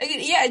 Like,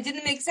 yeah, it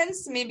didn't make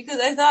sense to me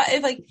because I thought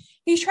if like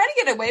he's trying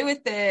to get away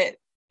with it,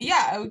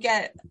 yeah,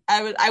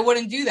 I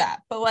wouldn't do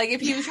that. But like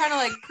if he was trying to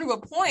like prove a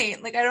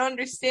point, like I don't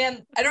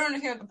understand what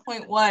the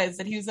point was,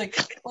 that he was like,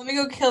 let me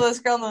go kill this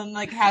girl and then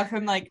like have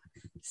him like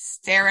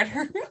stare at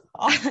her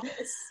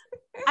office.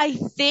 I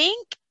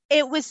think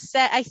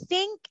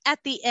at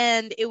the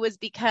end it was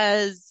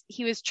because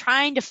he was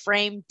trying to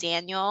frame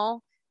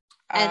Daniel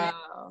and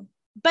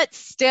but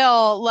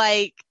still,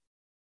 like,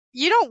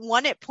 you don't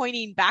want it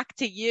pointing back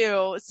to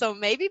you, so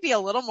maybe be a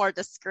little more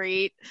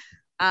discreet.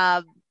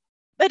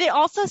 But it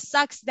also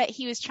sucks that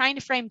he was trying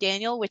to frame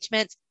Daniel, which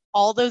meant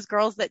all those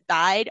girls that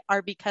died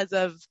are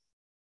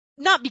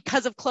not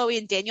because of Chloe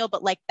and Daniel,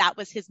 but like that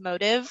was his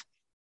motive.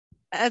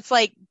 And it's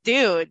like,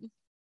 dude,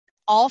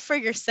 all for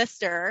your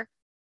sister.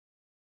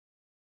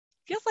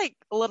 Feels like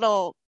a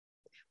little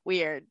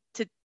weird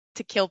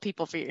to kill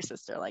people for your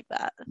sister like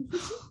that.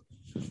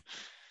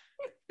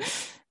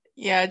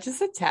 Yeah,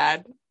 just a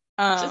tad.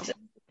 Just a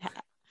tad.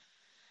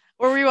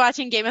 We're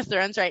rewatching Game of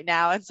Thrones right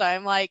now, and so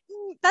I'm like,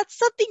 that's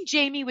something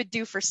Jaime would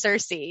do for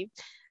Cersei.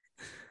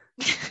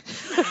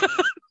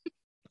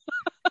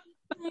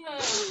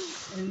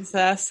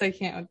 Incest. I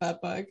can't with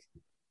that book.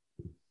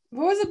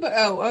 What was it?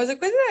 Oh, I was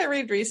like, what did I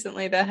read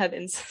recently that had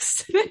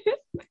incest in it?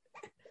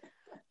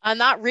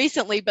 Not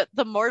recently, but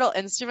the Mortal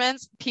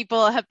Instruments,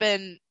 people have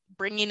been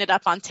bringing it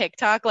up on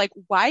TikTok. Like,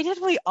 why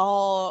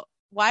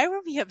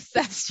were we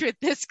obsessed with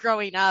this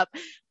growing up?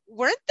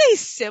 Weren't they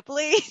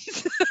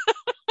siblings?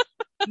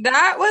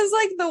 That was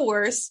like the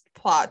worst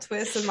plot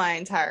twist of my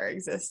entire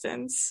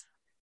existence.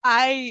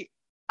 I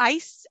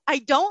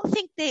don't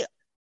think they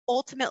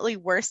ultimately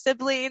were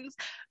siblings,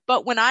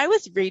 but when I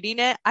was reading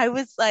it, I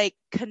was like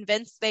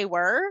convinced they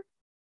were,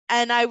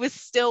 and I was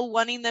still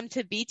wanting them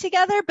to be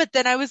together, but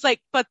then I was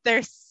like, but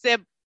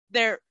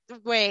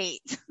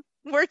wait,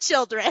 we're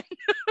children.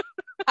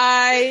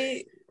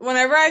 It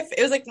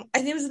was like, I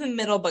think it was in the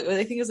middle book. I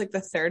think it was like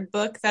the third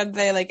book that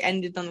they like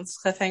ended on this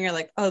cliffhanger,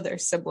 like, oh, they're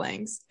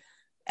siblings.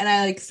 And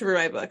I like threw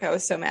my book. I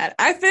was so mad.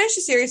 I finished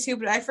the series too,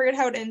 but I forget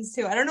how it ends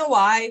too. I don't know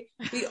why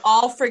we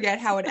all forget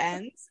how it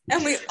ends,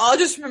 and we all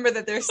just remember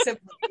that they're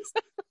siblings.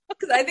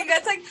 Because I think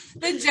that's like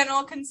the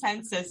general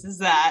consensus is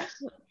that.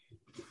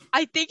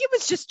 I think it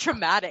was just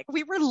traumatic.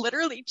 We were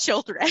literally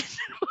children.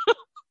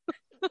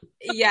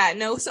 Yeah,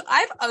 no. So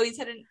I've always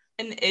had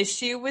an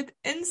issue with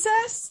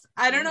incest.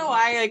 I don't know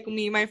why. Like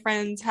me and my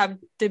friends have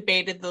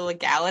debated the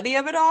legality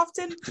of it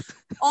often.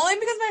 Only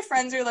because my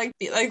friends are like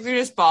they're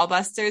just ball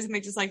busters and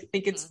they just like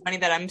think it's funny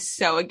that I'm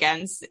so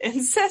against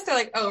incest. They're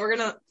like, oh,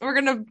 we're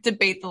gonna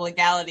debate the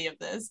legality of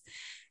this.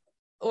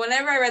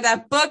 Whenever I read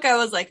that book, I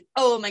was like,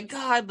 oh my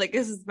God, like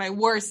this is my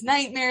worst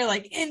nightmare,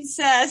 like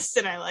incest.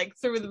 And I like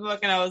threw the book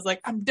and I was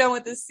like, I'm done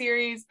with this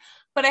series.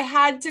 But I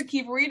had to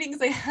keep reading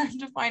because I had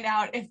to find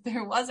out if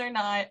there was or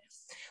not,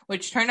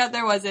 which turned out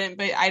there wasn't,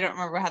 but I don't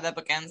remember how that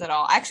book ends at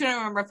all. I actually don't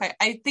remember if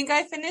I think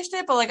I finished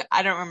it, but like,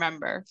 I don't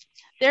remember.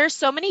 There are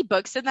so many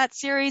books in that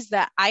series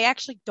that I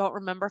actually don't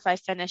remember if I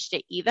finished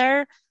it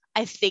either.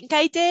 I think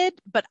I did,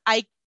 but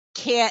I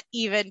can't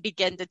even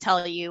begin to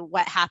tell you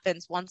what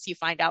happens once you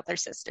find out they're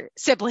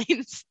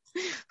siblings.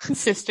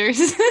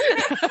 Sisters.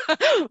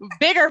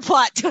 Bigger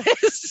plot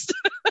twist.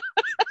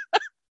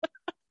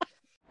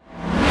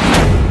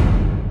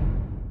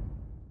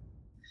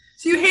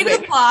 So you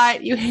hated the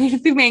plot, you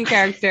hated the main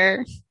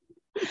character.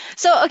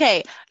 So,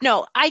 okay,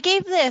 no, I'd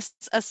give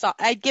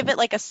it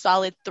like a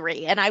solid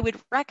 3, and I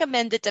would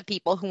recommend it to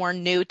people who are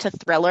new to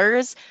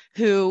thrillers,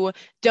 who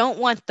don't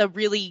want the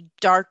really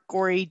dark,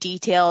 gory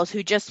details,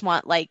 who just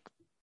want like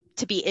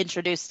to be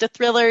introduced to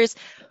thrillers.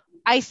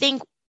 I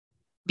think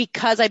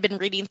because I've been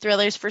reading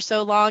thrillers for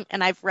so long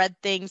and I've read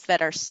things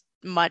that are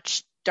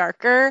much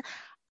darker,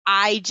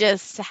 I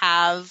just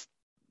have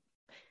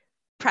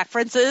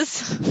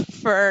preferences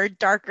for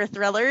darker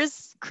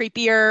thrillers,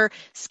 creepier,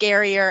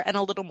 scarier, and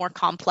a little more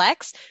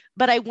complex.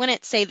 But I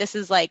wouldn't say this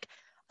is like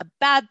a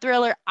bad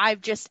thriller. I've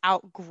just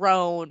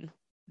outgrown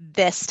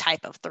this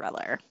type of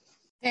thriller.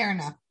 Fair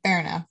enough.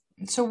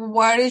 So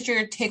what is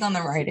your take on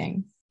the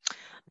writing?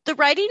 The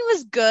writing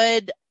was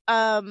good.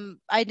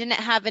 I didn't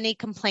have any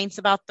complaints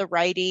about the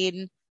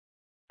writing.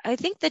 I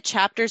think the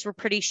chapters were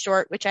pretty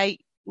short, which I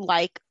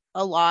like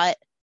a lot.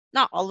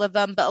 Not all of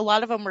them, but a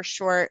lot of them were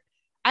short.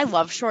 I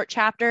love short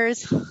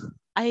chapters.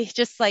 I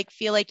just like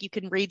feel like you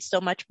can read so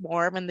much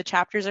more when the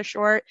chapters are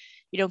short.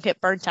 You don't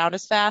get burnt out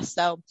as fast.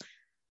 So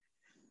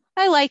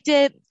I liked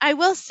it. I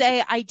will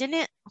say I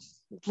didn't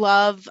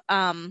love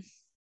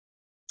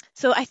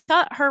so I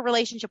thought her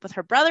relationship with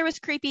her brother was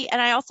creepy,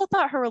 and I also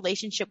thought her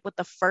relationship with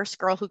the first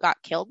girl who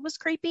got killed was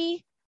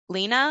creepy,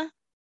 Lena.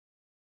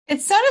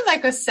 It sounded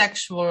like a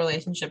sexual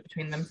relationship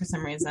between them for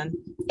some reason.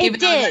 It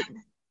did.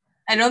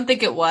 I don't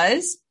think it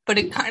was, but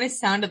it kind of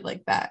sounded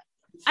like that.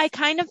 I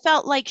kind of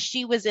felt like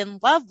she was in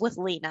love with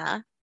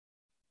Lena,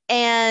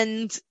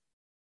 and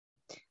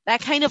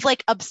that kind of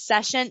like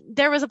obsession.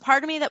 There was a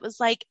part of me that was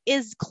like,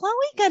 is Chloe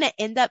going to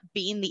end up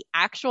being the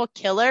actual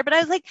killer? But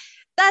I was like,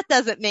 that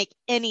doesn't make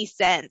any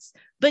sense.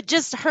 But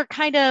just her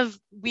kind of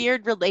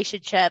weird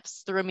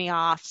relationships threw me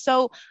off.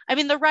 So, I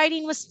mean, the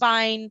writing was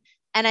fine,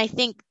 and I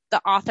think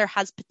the author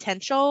has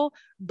potential,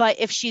 but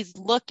if she's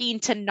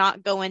looking to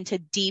not go into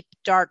deep,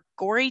 dark,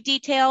 gory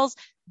details,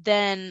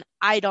 then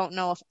I don't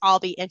know if I'll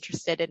be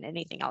interested in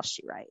anything else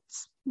she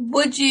writes.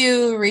 Would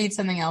you read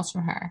something else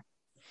from her?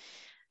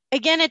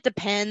 Again, it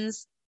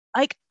depends.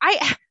 Like,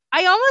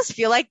 I almost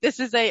feel like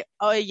this is a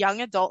young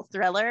adult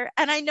thriller,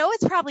 and I know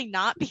it's probably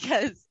not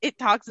because it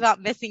talks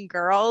about missing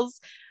girls,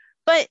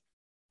 but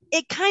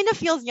it kind of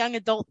feels young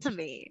adult to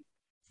me.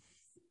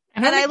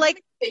 And I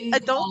like young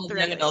adult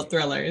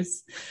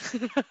thrillers.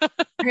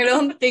 I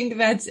don't think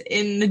that's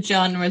in the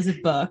genres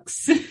of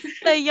books.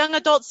 The young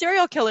adult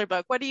serial killer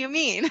book. What do you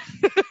mean?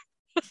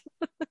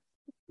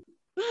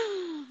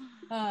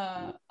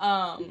 But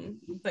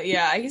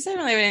yeah, I guess I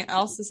don't have anything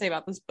else to say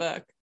about this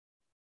book.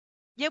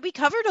 Yeah, we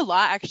covered a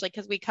lot actually,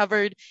 because we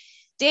covered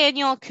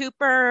Daniel,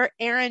 Cooper,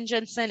 Aaron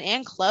Jensen,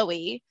 and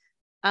Chloe.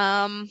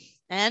 And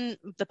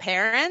the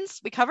parents.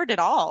 We covered it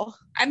all.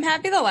 I'm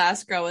happy the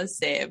last girl was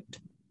saved.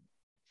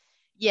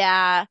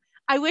 Yeah,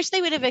 I wish they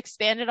would have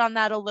expanded on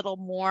that a little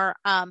more,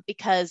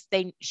 because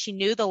she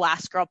knew the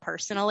last girl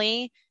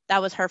personally.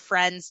 That was her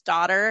friend's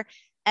daughter.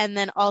 And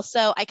then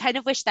also, I kind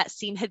of wish that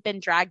scene had been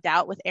dragged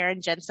out with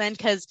Aaron Jensen,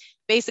 because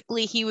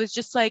basically he was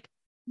just like,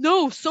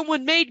 no,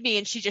 someone made me.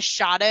 And she just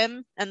shot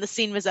him and the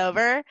scene was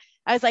over.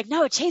 I was like,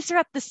 no, chase her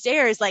up the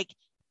stairs. Like,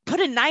 put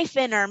a knife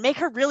in her, make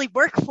her really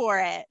work for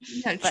it.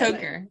 No,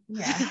 choke her.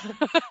 Yeah.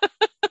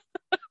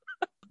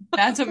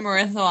 That's what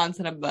Marissa wants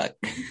in a book.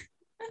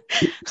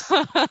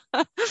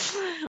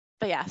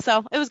 But yeah,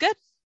 so it was good.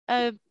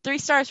 3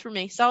 stars for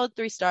me. Solid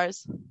 3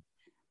 stars.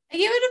 I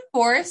gave it a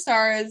 4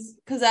 stars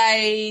because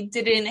I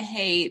didn't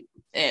hate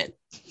it.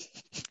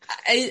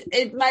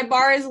 My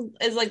bar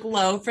is like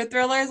low for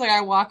thrillers. Like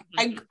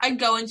I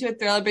go into a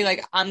thriller be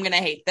like, I'm gonna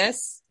hate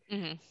this.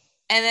 And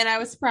then I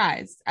was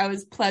surprised. I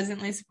was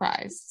pleasantly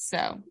surprised.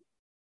 So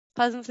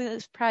pleasantly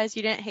surprised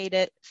you didn't hate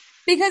it.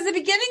 Because the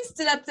beginning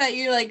stood up that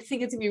you like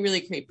think it's gonna be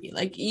really creepy.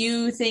 Like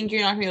you think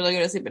you're not gonna be able to go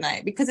to sleep at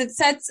night because it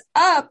sets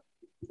up.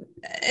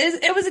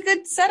 It was a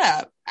good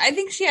setup. I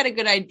think she had a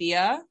good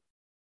idea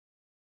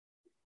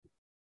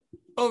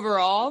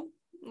overall.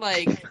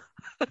 Like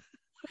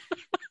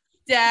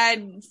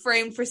dad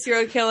framed for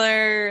serial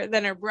killer,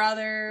 then her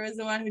brother was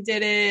the one who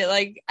did it.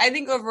 Like I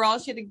think overall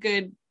she had a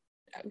good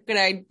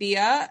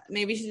idea.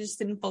 Maybe she just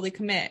didn't fully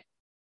commit.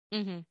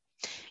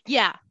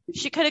 Yeah,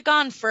 she could have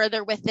gone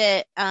further with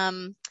it.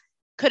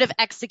 Could have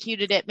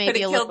executed it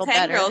maybe a little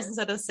better. 10 girls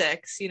instead of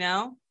 6, you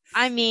know?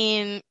 I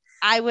mean,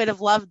 I would have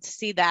loved to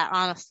see that,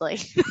 honestly.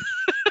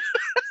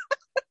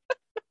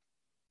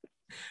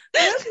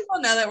 People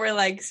know that we're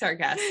like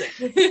sarcastic.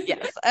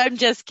 Yes, I'm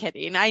just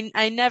kidding.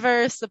 I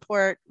never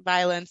support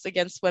violence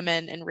against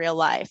women in real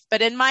life,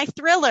 but in my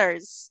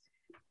thrillers,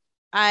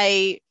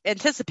 I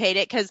anticipate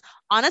it because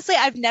honestly,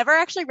 I've never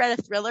actually read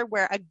a thriller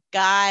where a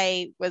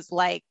guy was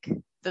like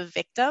the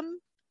victim.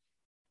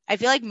 I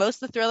feel like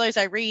most of the thrillers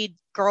I read,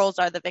 girls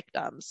are the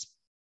victims.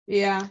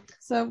 Yeah.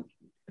 So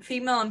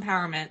female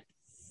empowerment.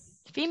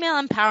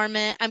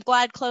 I'm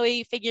glad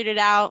Chloe figured it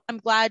out. I'm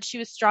glad she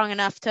was strong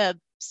enough to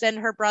send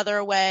her brother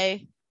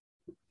away.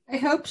 I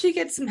hope she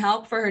gets some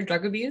help for her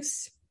drug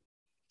abuse.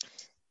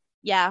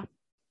 Yeah.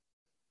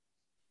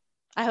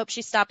 I hope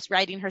she stops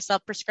writing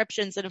herself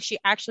prescriptions. And if she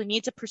actually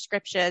needs a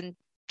prescription,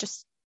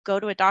 just go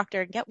to a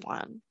doctor and get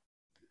one.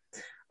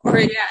 Or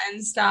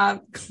and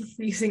stop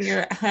using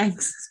your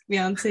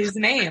ex-fiance's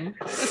name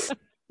to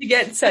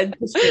get said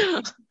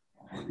prescription.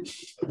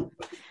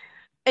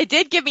 It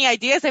did give me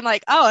ideas. I'm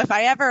like, oh, if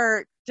I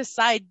ever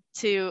decide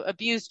to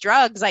abuse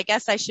drugs, I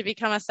guess I should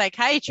become a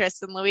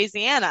psychiatrist in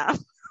Louisiana.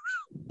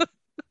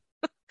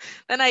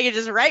 Then I could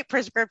just write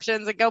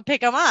prescriptions and go pick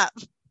them up.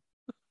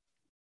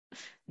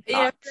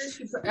 Yeah,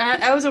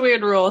 that was a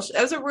weird rule.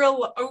 That was a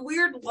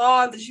weird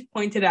law that she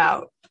pointed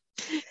out.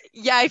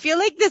 Yeah, I feel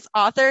like this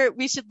author,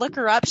 we should look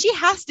her up. She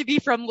has to be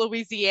from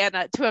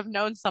Louisiana to have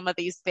known some of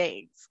these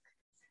things.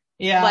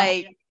 Yeah.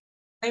 Like,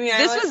 I mean,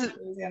 this was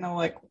Louisiana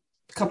like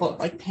a couple,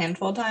 like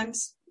handful of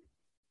times.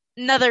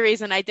 Another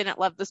reason I didn't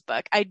love this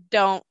book.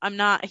 I'm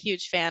not a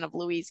huge fan of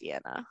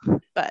Louisiana,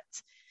 but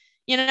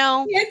you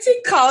know. You can't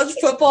take college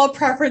football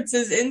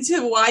preferences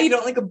into why you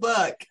don't like a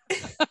book.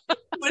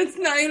 But it's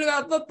not even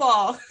about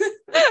football.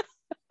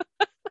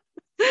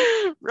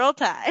 Roll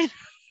Tide.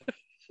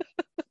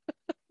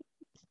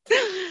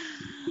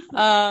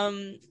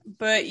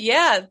 But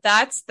yeah,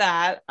 that's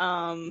that.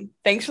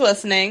 Thanks for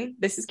listening.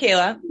 This is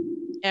Kayla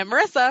and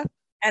Marissa,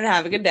 and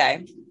have a good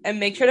day. And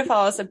make sure to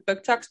follow us at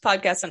Book Talks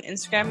Podcast on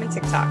Instagram and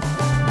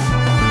TikTok.